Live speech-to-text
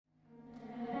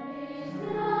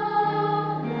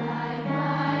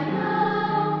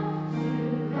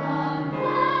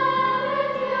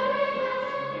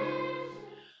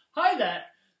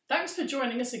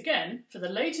joining us again for the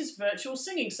latest virtual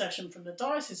singing session from the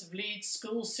Diocese of Leeds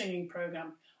School Singing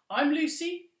Programme. I'm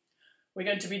Lucy. We're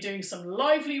going to be doing some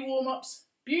lively warm-ups,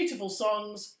 beautiful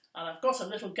songs, and I've got a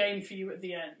little game for you at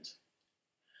the end.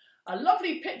 A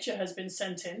lovely picture has been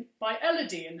sent in by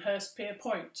Elodie in Hurstpier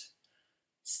Point.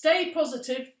 Stay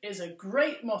positive is a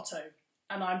great motto,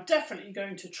 and I'm definitely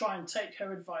going to try and take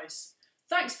her advice.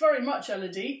 Thanks very much,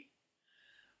 Elodie.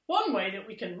 One way that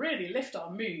we can really lift our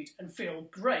mood and feel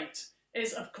great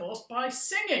is, of course, by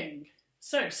singing.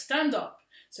 So stand up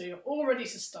so you're all ready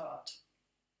to start.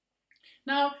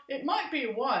 Now, it might be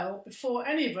a while before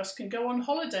any of us can go on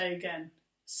holiday again.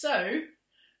 So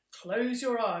close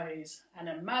your eyes and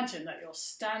imagine that you're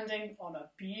standing on a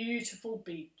beautiful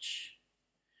beach.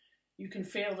 You can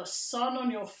feel the sun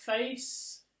on your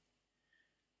face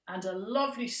and a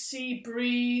lovely sea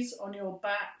breeze on your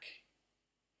back.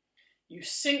 You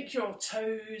sink your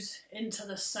toes into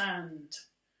the sand.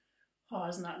 Oh,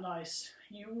 isn't that nice?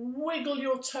 You wiggle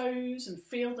your toes and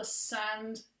feel the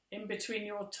sand in between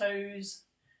your toes.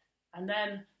 And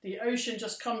then the ocean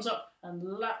just comes up and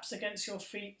laps against your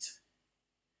feet.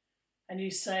 And you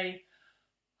say,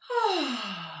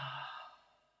 ah.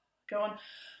 Go on.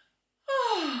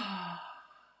 Ah.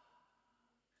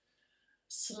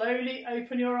 Slowly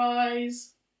open your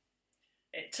eyes.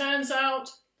 It turns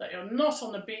out that you're not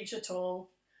on the beach at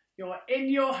all. You're in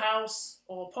your house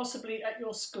or possibly at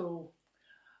your school.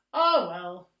 Oh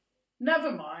well,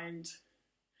 never mind.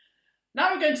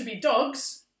 Now we're going to be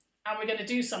dogs and we're going to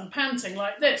do some panting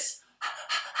like this.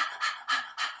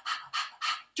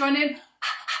 Join in.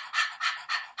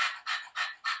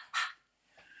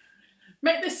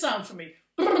 Make this sound for me.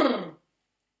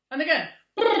 And again.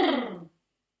 Okay,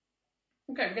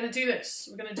 we're going to do this.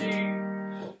 We're going to do...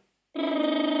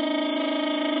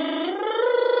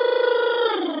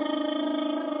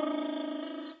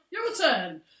 Your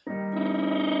turn.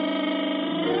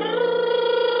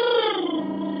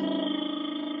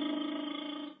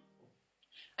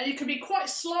 And you can be quite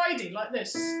slidey like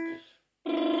this.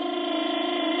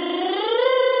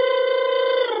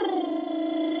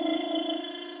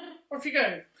 Or if you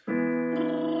go.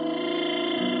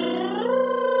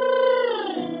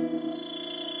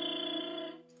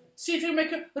 See if you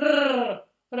make a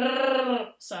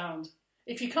rrrrrrrrr sound.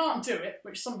 If you can't do it,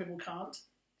 which some people can't,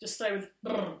 just stay with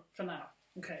brrr for now.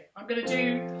 Okay, I'm going to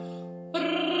do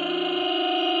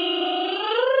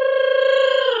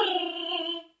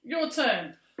your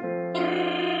turn.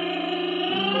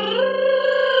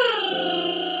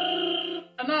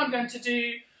 And now I'm going to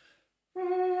do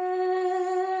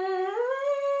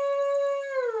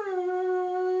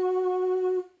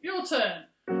your turn.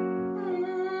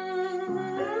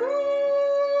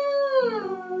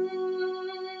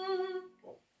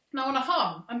 Now on a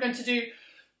hum, I'm going to do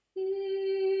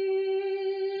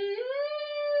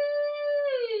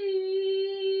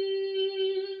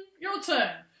your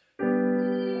turn.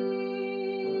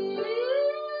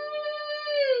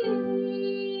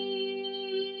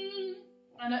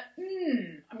 And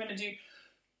I'm going to do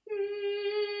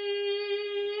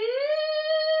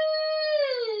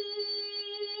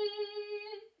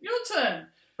your turn.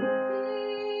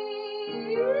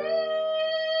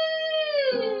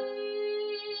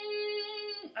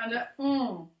 And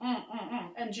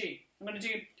NG. I'm going to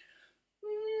do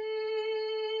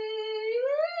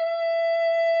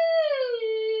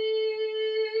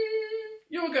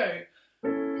your go.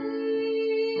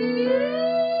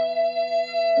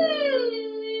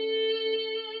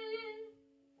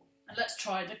 And let's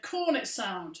try the cornet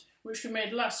sound, which we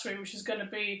made last week, which is going to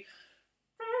be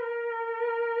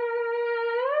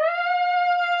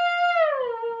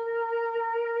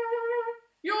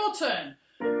your turn.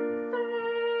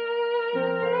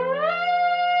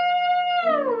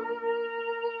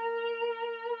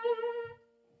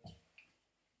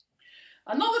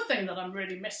 Another thing that I'm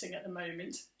really missing at the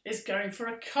moment is going for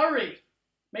a curry.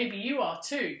 Maybe you are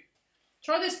too.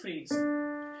 Try this, please.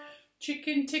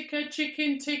 Chicken tikka,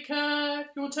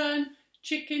 your turn.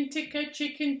 Chicken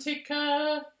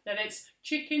tikka. Then it's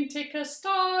chicken tikka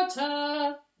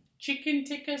starter. Chicken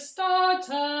tikka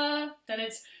starter. Then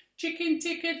it's chicken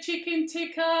tikka. Chicken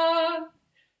tikka,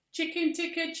 chicken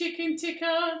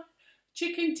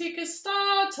tikka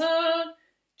starter.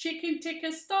 Chicken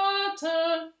tikka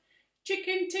starter.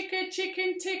 Chicken tikka,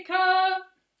 chicken tikka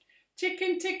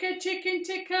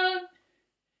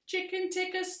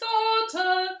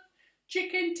starter,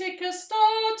 chicken tikka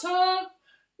starter,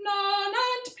 naan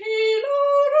and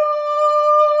pilau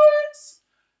rice,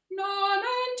 naan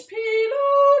and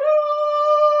pilau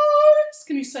rice.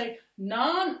 Can you say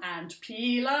naan and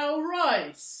pilau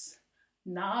rice?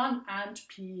 Naan and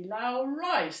pilau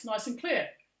rice. Nice and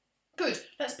clear. Good.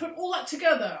 Let's put all that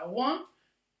together. 1,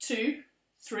 2,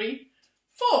 3,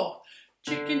 4.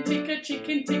 Chicken tikka,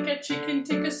 chicken tikka, chicken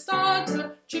tikka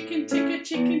starter. Chicken tikka,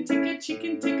 chicken tikka,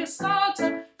 chicken tikka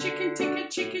starter. Chicken tikka,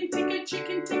 chicken tikka,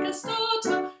 chicken tikka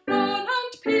starter. Naan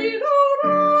and pillow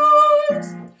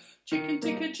rice. Chicken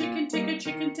tikka, chicken tikka,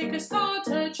 chicken tikka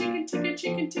starter. Chicken tikka,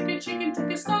 chicken tikka, chicken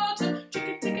tikka starter.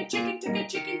 Chicken tikka, chicken tikka,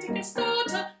 chicken tikka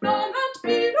starter. Naan and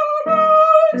pillow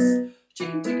rice.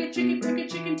 Chicken tikka, chicken tikka,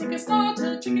 chicken tikka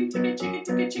starter. Chicken tikka, chicken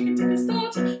tikka, chicken tikka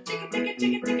starter. Chicken tikka,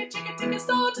 chicken tikka, chicken tikka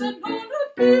starter. Naan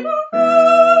and pillow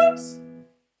rice.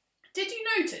 Did you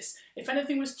notice if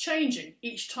anything was changing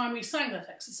each time we sang that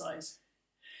exercise?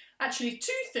 Actually,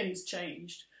 2 things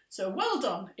changed. So well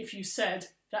done if you said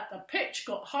that the pitch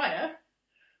got higher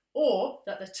or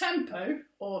that the tempo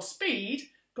or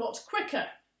speed got quicker.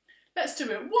 Let's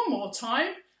do it one more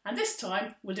time, and this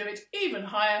time we'll do it even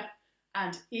higher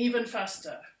and even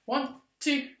faster. 1,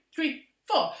 2, 3,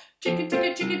 4. Chicken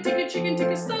tikka, chicken tikka, chicken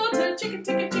tikka starter. Chicken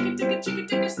tikka, chicken tikka, chicken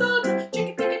tikka starter.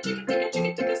 Chicken tikka, chicken tikka,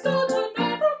 chicken tikka starter.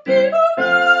 Never be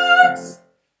relaxed.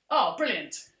 Oh,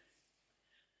 brilliant.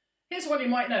 Here's what you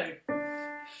might know.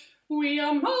 We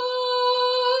are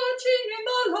marching in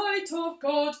the light of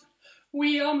God.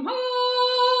 We are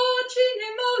marching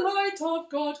in the light of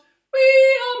God. We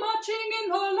are marching in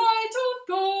the light of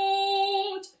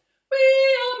God. We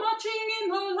are marching in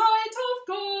the light of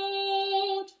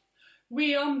God.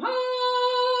 We are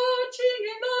marching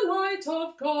in the light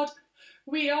of God.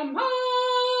 We are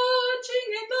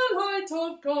marching in the light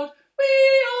of God. We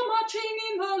are marching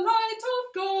in the light of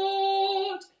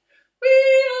God. We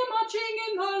are marching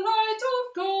in the light of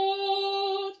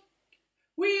God.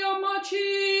 We are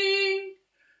marching.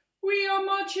 We are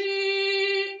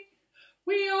marching.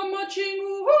 We are marching.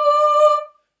 Ooh.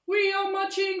 We are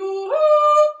marching. Ooh.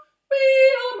 We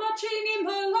are marching in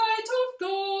the light of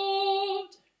God.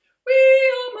 We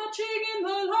are marching in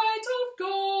the light of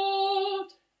God.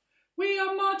 We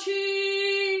are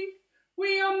marching.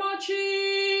 We are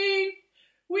marching.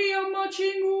 We are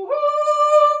marching. Ooh.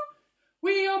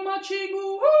 We are marching.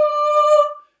 Ooh.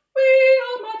 We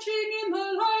are marching in the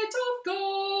light of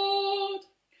God.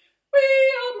 We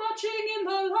are marching in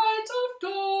the light of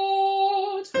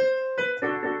God.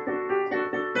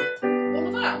 All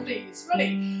of that, please.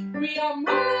 Ready? We are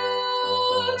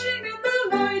marching in the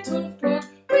light of God.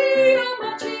 We are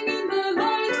marching in the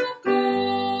light of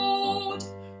God.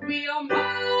 We are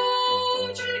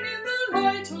marching in the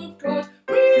light of God.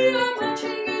 We are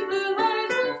marching in the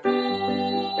light of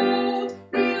God.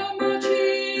 We are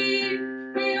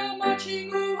marching. We are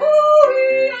marching. Ooh,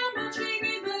 we are marching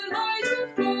in the light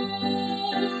of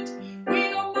God.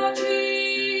 We are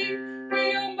marching. We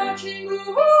are marching.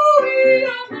 Ooh, we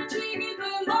are marching in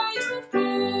the light of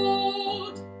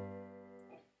God.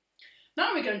 Now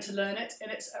we're going to learn it in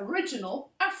its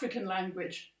original African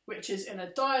language, which is in a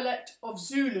dialect of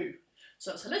Zulu.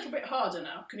 So it's a little bit harder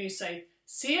now. Can you say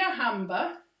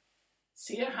Siyahamba,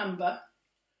 Siyahamba,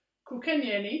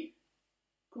 Kukanyeni,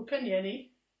 Kukanyeni,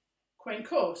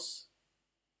 Kwenkos,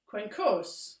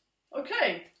 Kwenkos.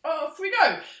 Okay, off we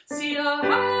go.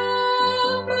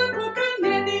 Siyahamba,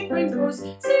 Kukanyeni, Kwenkos,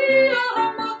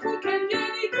 Siyahamba,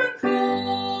 Kukanyeni,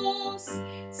 Kwenkos,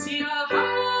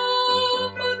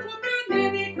 Siyahamba,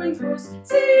 Kukanyeni, Kwenkos,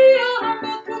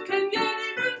 Siyahamba, Kukanyeni,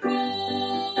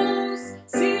 Kwenkos,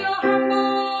 Siyahamba,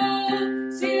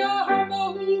 Siyahamba,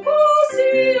 ooh,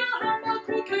 Siyahamba,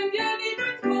 Kukanyeni,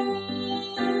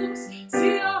 Kwenkos,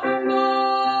 Siyahamba,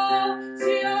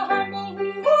 Siyahamba,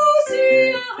 ooh,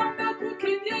 Siyahamba,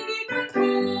 Kukanyeni,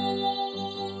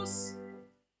 Kwenkos.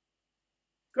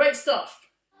 Great stuff.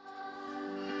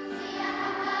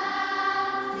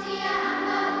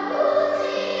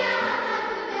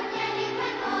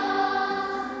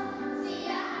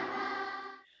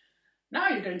 Now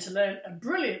you're going to learn a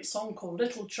brilliant song called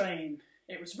Little Train.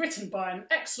 It was written by an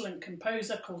excellent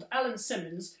composer called Alan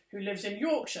Simmons, who lives in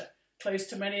Yorkshire, close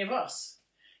to many of us.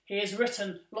 He has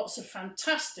written lots of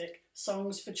fantastic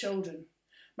songs for children.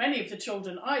 Many of the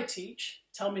children I teach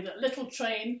tell me that Little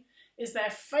Train is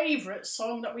their favourite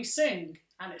song that we sing,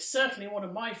 and it's certainly one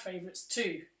of my favourites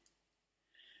too.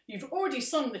 You've already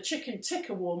sung the chicken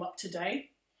tikka warm-up today,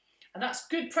 and that's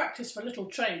good practice for Little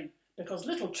Train, because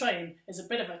Little Train is a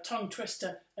bit of a tongue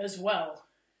twister as well.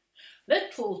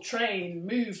 Little train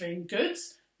moving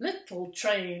goods, little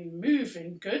train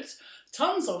moving goods,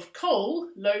 tons of coal,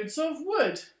 loads of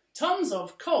wood, tons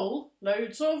of coal,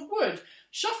 loads of wood,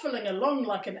 shuffling along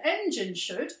like an engine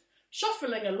should,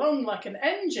 shuffling along like an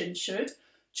engine should,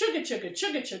 chugga chugga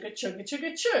chugga chugga chugga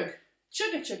chugga chug,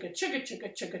 chugga chugga chugga chugga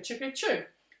chugga chugga chug.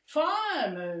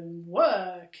 Firemen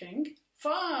working,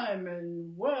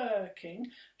 fireman working,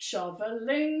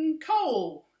 shoveling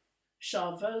coal,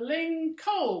 shoveling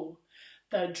coal.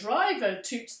 The driver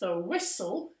toots the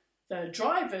whistle, the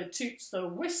driver toots the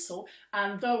whistle,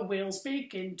 and the wheels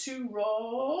begin to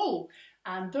roll,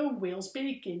 and the wheels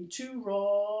begin to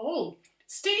roll.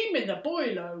 Steam in the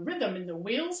boiler, rhythm in the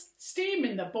wheels, steam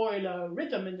in the boiler,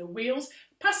 rhythm in the wheels,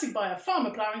 passing by a farmer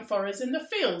ploughing furrows in the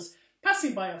fields,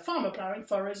 passing by a farmer ploughing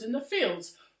furrows in the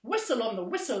fields. Whistle on the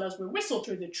whistle as we whistle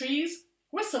through the trees,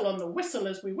 whistle on the whistle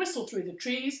as we whistle through the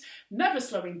trees, never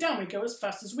slowing down we go as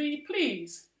fast as we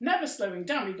please, never slowing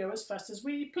down we go as fast as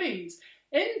we please.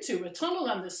 Into a tunnel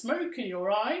and the smoke in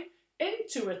your eye,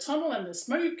 into a tunnel and the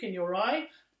smoke in your eye,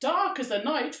 dark as the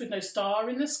night with no star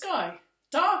in the sky,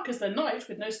 dark as the night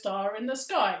with no star in the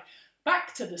sky.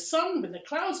 Back to the sun with the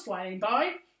clouds flying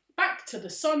by, back to the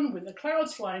sun with the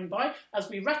clouds flying by, as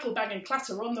we rattle, bang and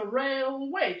clatter on the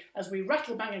railway, as we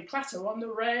rattle, bang and clatter on the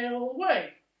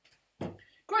railway.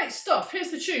 Great stuff,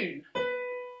 here's the tune.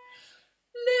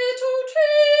 Little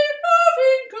train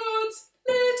moving goods,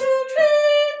 little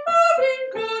train moving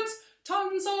goods,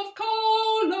 tons of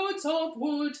coal, loads of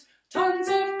wood, tons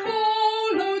of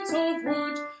coal, loads of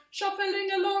wood, shuffling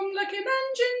along like an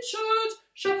engine should,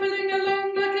 shuffling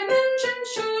along like an engine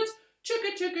should.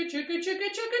 Chugga chugga chugga chugga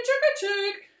chugga chugga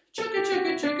chug, chugga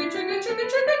chugga chugga chugga chugga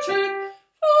chugga chug.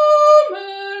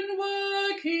 Foreman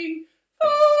working,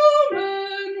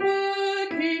 foreman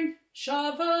working,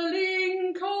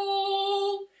 shoveling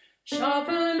coal,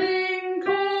 shoveling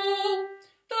coal.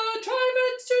 The driver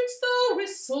toots the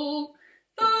whistle,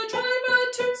 the driver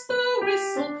toots the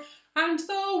whistle, and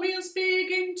the wheels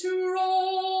begin to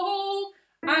roll,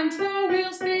 and the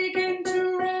wheels begin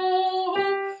to roll.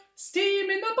 Steam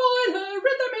in the boiler,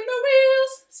 rhythm in the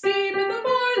wheels, steam in the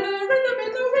boiler, rhythm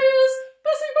in the wheels,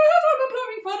 passing by a farmer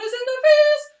ploughing furrows in the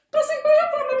fields, passing by a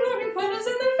farmer ploughing furrows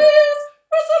in the fields.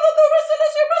 Whistle on the whistle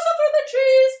as you whistle through the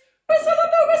trees, whistle on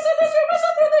the whistle as you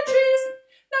whistle through the trees.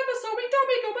 Never slowing down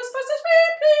we go as fast as we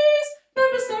please,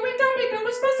 never slowing down we go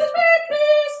as fast as we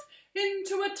please.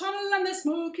 Into a tunnel and there's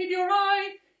smoke in your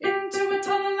eye, into a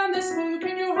tunnel and there's smoke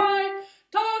in your eye.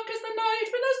 Dark as the night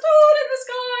with no star in the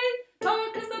sky,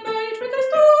 dark as the night with no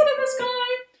star in the sky.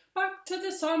 Back to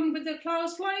the sun with the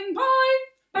clouds flying by,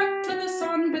 back to the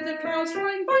sun with the clouds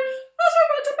flying by, as we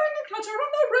rattle, bang and clatter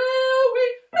on the railway,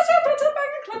 as we rattle,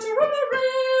 bang and clatter on the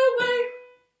railway.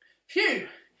 Phew,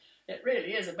 it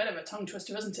really is a bit of a tongue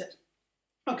twister, isn't it?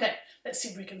 Okay, let's see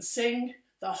if we can sing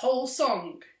the whole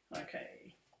song.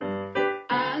 Okay.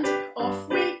 And off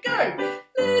we go.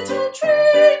 Little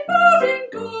train moving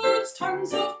goods,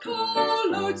 tons of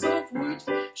coal, loads of wood,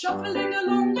 shuffling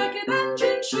along like an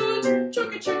engine should.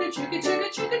 Chugga chugga chugga chugga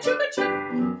chugga chugga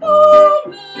chugga.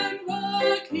 Foreman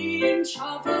working,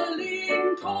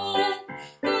 shoveling coal.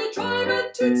 The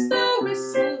driver toots the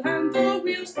whistle and the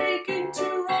wheels begin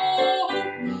to roll.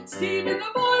 Steam in the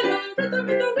boiler, rhythm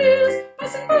in the wheels,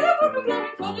 passing by a farmer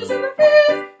ploughing furrows in the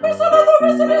fields. Whistle on the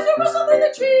whistle as you whistle through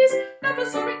the trees, never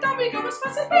slowing down we go as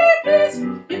fast as we please.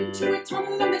 Into a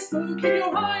tunnel and there's smoke in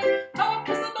your eye, dark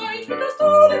as the night with no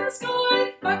star in the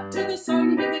sky. Back to the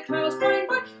sun with the clouds flying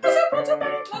by, as we rattle,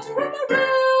 bang and clatter on the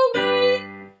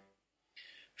railway.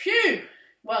 Phew!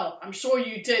 Well, I'm sure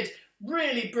you did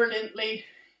really brilliantly.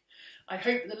 I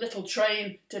hope the little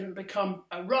train didn't become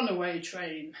a runaway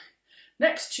train.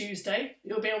 Next Tuesday,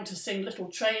 you'll be able to sing Little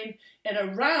Train in a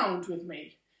round with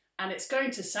me, and it's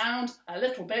going to sound a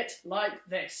little bit like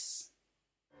this.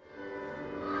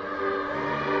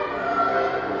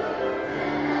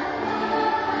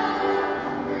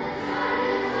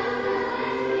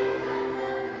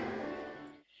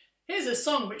 Here's a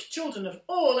song which children of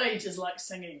all ages like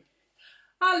singing.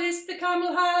 Alice the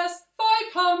camel has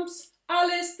 5 humps,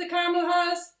 Alice the camel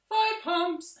has 5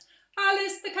 humps,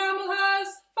 Alice the camel has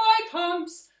 5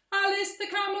 humps, Alice the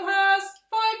camel has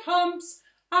 5 humps,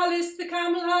 Alice the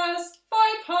camel has 5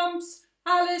 humps,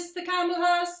 Alice the camel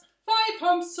has 5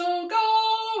 humps. So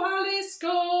go, Alice,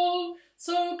 go,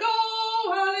 so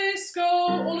go, Alice, go.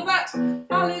 All of that.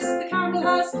 Alice the camel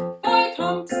has 5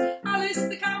 humps, Alice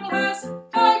the camel has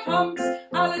 5 humps,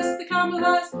 Alice the camel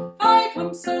has 5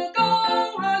 humps. So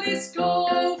go, Alice,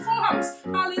 go. 4 humps.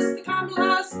 Alice the camel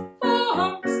has 4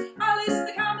 humps, Alice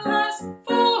the camel has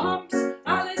 4 humps,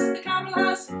 Alice the camel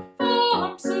has 4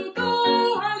 humps. So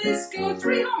go, Alice, go.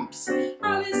 3 humps.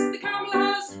 Alice the camel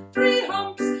has 3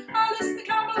 humps, Alice the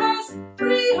camel has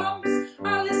 3 humps,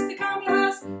 Alice the camel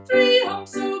has 3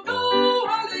 humps. So go,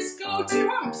 Alice, go. 2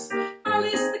 humps.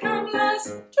 Alice the camel has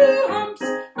 2 humps,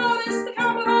 Alice the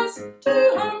camel has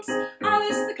 2 humps,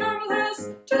 Alice the camel has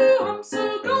 2 humps.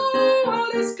 So go,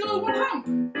 Alice, go. 1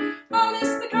 hump.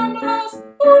 Alice the camel has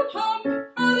 1 hump,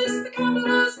 Alice the camel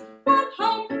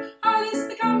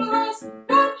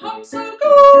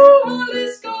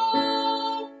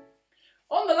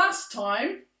last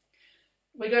time,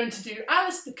 we're going to do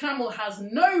Alice the camel has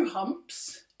no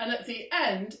humps, and at the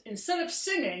end, instead of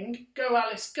singing Go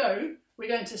Alice Go, we're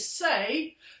going to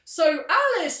say, so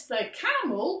Alice the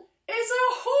camel is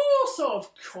a horse,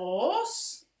 of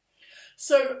course.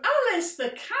 So Alice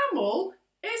the camel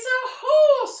is a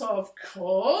horse, of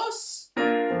course.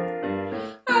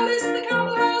 Alice the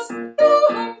camel has no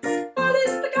humps.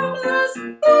 Alice the camel has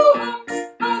no humps.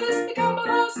 Alice the camel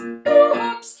has no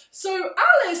humps. So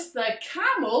Alice the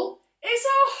camel is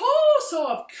a horse,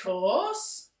 of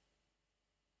course.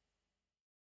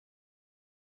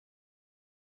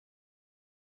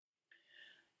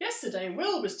 Yesterday,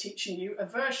 Will was teaching you a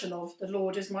version of The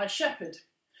Lord is My Shepherd,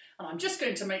 and I'm just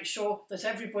going to make sure that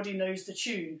everybody knows the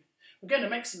tune. We're going to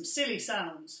make some silly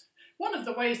sounds. One of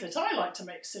the ways that I like to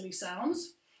make silly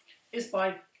sounds is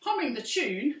by humming the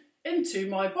tune into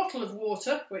my bottle of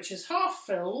water, which is half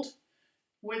filled,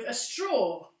 with a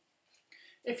straw.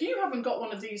 If you haven't got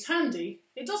one of these handy,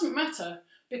 it doesn't matter,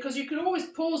 because you can always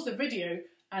pause the video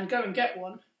and go and get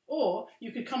one, or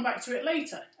you could come back to it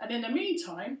later. And in the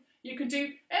meantime, you can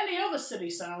do any other silly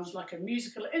sounds, like a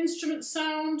musical instrument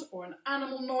sound, or an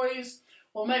animal noise,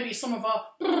 or maybe some of our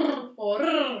brrrr or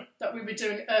rrrr that we were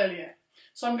doing earlier.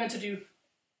 So I'm going to do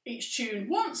each tune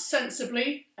once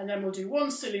sensibly, and then we'll do one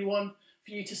silly one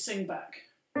for you to sing back.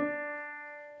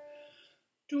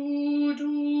 Do,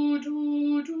 do,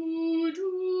 do, do, do,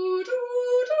 do, do, do,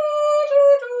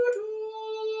 do, do.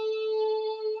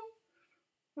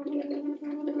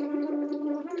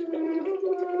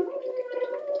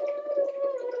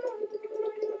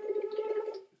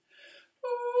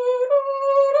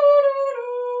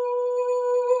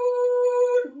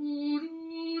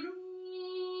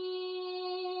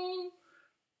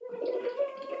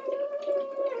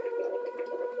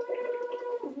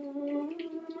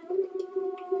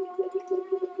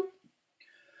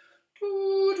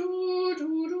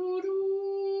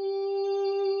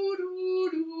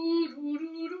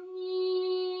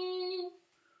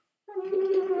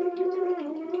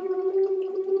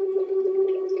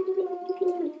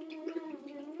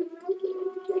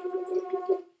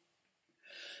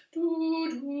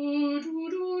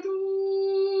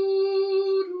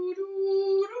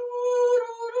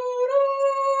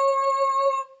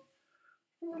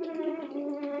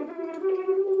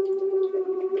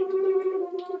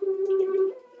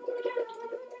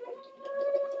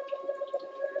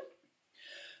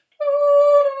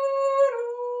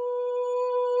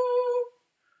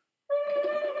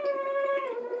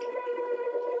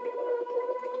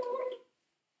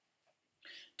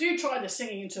 Do try the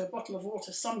singing into a bottle of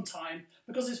water sometime,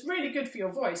 because it's really good for your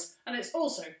voice and it's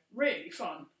also really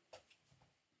fun.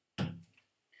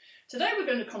 Today we're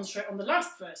going to concentrate on the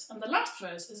last verse, and the last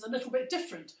verse is a little bit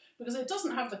different because it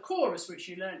doesn't have the chorus which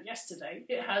you learnt yesterday.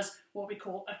 It has what we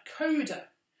call a coda,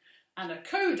 and a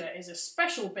coda is a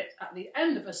special bit at the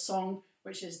end of a song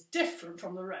which is different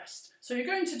from the rest. So you're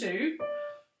going to do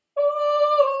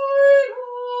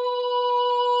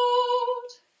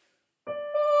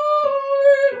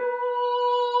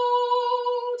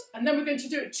and then we're going to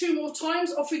do it 2 more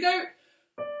times. Off we go.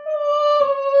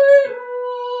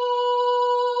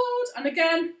 And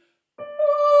again.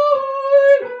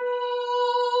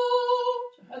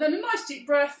 And then a nice deep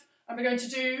breath. And we're going to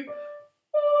do.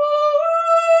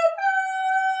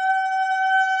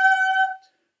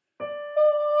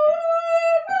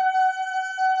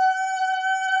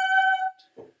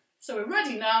 So we're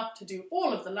ready now to do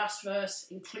all of the last verse,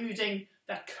 including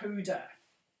the coda.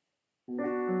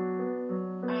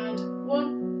 And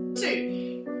 1,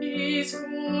 2. His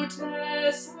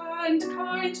goodness and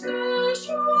kindness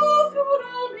shall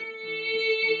follow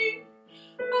me,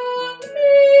 and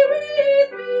be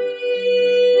with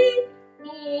me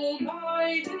all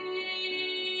my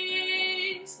days,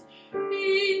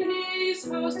 in his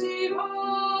house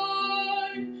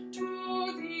divine, to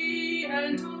the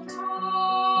end of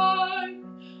time.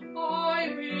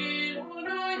 I will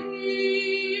honor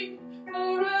him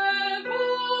forevermore.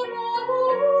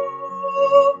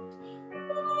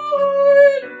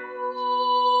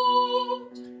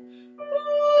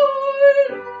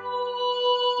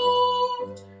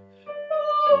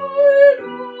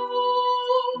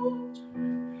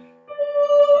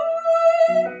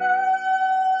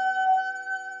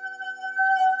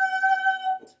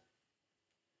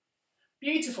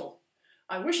 Beautiful.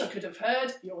 I wish I could have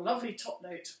heard your lovely top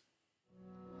note.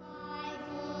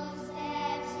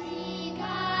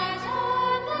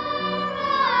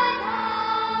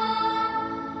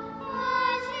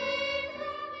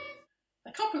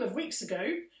 A couple of weeks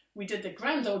ago, we did the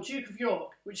Grand Old Duke of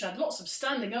York, which had lots of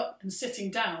standing up and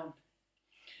sitting down.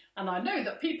 And I know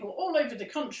that people all over the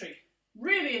country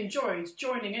really enjoyed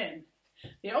joining in.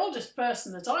 The oldest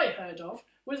person that I heard of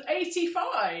was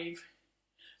 85.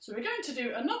 So we're going to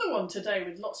do another one today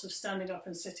with lots of standing up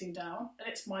and sitting down, and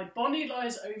it's My Bonny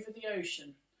Lies Over the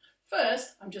Ocean.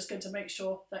 First, I'm just going to make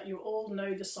sure that you all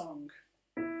know the song.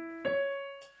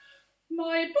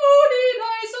 My bonny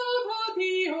lies over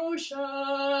the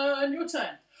ocean. Your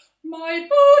turn. My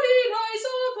bonny lies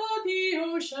over the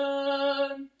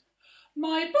ocean.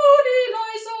 My bonny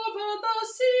lies over the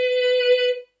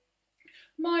sea.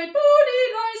 My bonny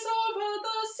lies over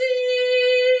the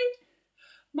sea.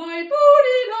 My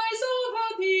bonny lies over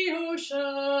the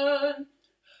ocean.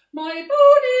 My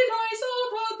bonny lies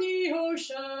over the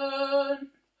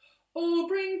ocean. Oh,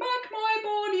 bring back my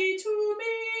bonny to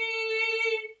me.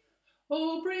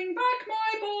 Oh, bring back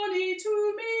my bonny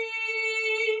to me.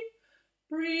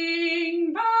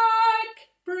 Bring back,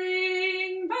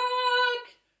 bring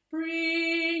back,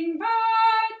 bring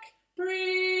back,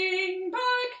 bring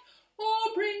back.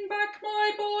 Oh, bring back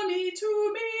my bonny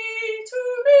to me,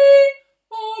 to me.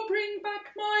 Oh, bring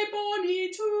back my bonny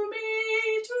to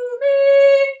me, to me.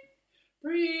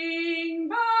 Bring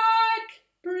back,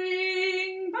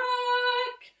 bring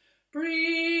back,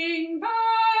 bring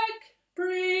back,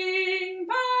 bring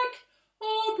back.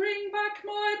 Oh, bring back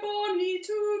my bonny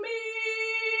to me.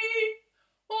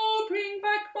 Oh, bring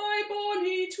back my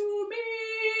bonny to me.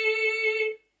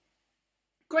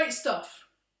 Great stuff.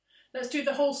 Let's do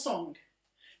the whole song.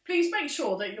 Please make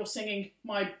sure that you're singing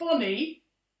my bonny,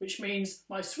 which means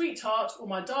my sweetheart or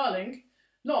my darling,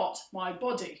 not my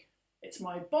body. It's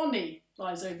my bonny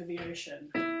lies over the ocean.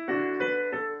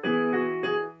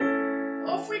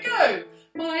 Off we go.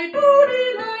 My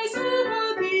bonny lies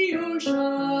over the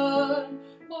ocean.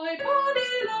 My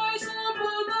bonny lies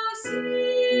over the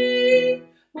sea.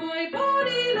 My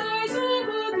bonny lies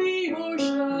over the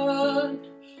ocean.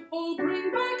 Oh,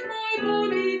 bring back my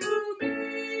bonny to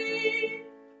me.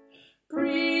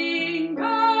 Bring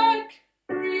back,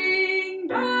 bring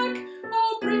back.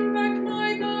 Oh, bring back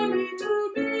my bonny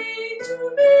to me,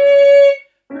 to me.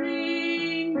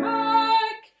 Bring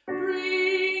back,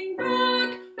 bring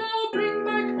back. Oh, bring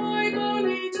back my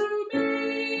bonny to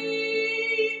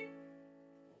me.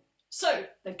 So,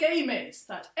 the game is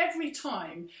that every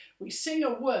time we sing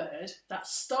a word that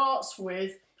starts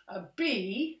with a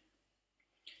B,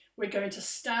 we're going to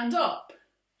stand up.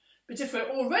 But if we're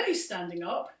already standing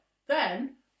up,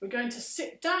 then we're going to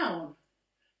sit down.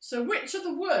 So which are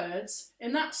the words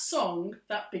in that song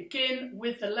that begin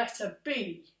with the letter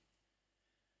B?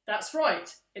 That's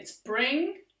right, it's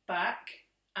bring, back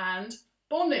and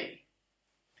bonny.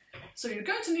 So you're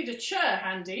going to need a chair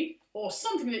handy or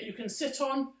something that you can sit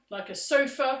on, like a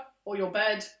sofa or your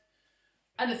bed.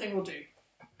 Anything will do.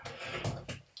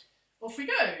 Off we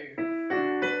go.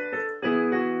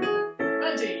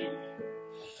 Ready.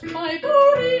 My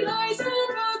bonny lies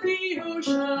over the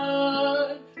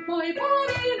ocean. My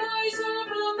bonny lies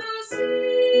over the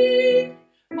sea.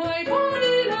 My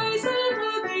bonny lies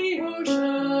over the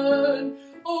ocean.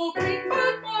 Oh, bring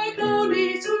back my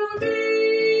bonny to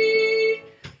me.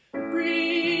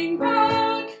 Bring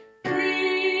back,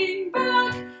 bring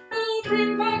back. Oh,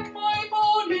 bring back my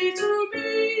bonny to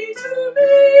me, to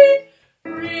me.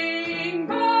 Bring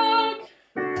back,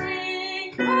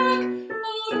 bring back.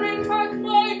 Oh, bring back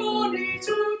my bonny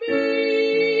to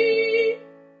me.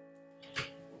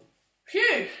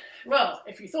 Phew! Well,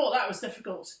 if you thought that was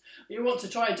difficult, you want to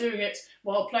try doing it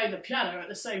while playing the piano at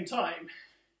the same time.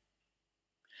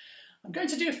 I'm going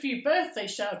to do a few birthday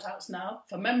shout-outs now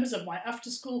for members of my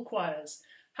after-school choirs.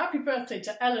 Happy birthday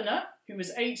to Eleanor, who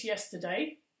was 8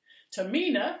 yesterday, to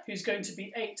Mina, who's going to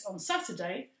be 8 on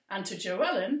Saturday, and to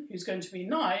Joellen, who's going to be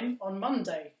 9 on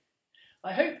Monday.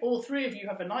 I hope all three of you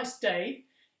have a nice day,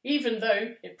 even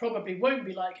though it probably won't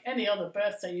be like any other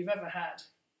birthday you've ever had.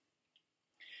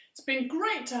 It's been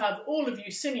great to have all of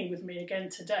you singing with me again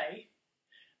today.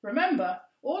 Remember,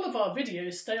 all of our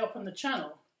videos stay up on the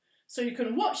channel, so you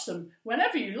can watch them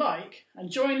whenever you like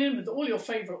and join in with all your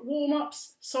favourite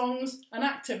warm-ups, songs and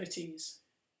activities.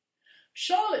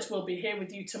 Charlotte will be here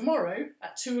with you tomorrow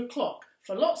at 2 o'clock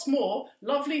for lots more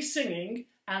lovely singing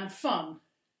and fun.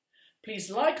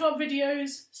 Please like our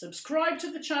videos, subscribe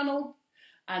to the channel,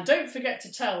 and don't forget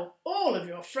to tell all of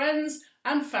your friends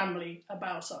and family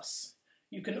about us.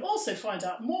 You can also find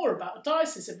out more about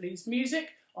Diocese of Leeds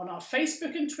music on our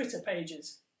Facebook and Twitter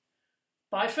pages.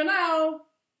 Bye for now!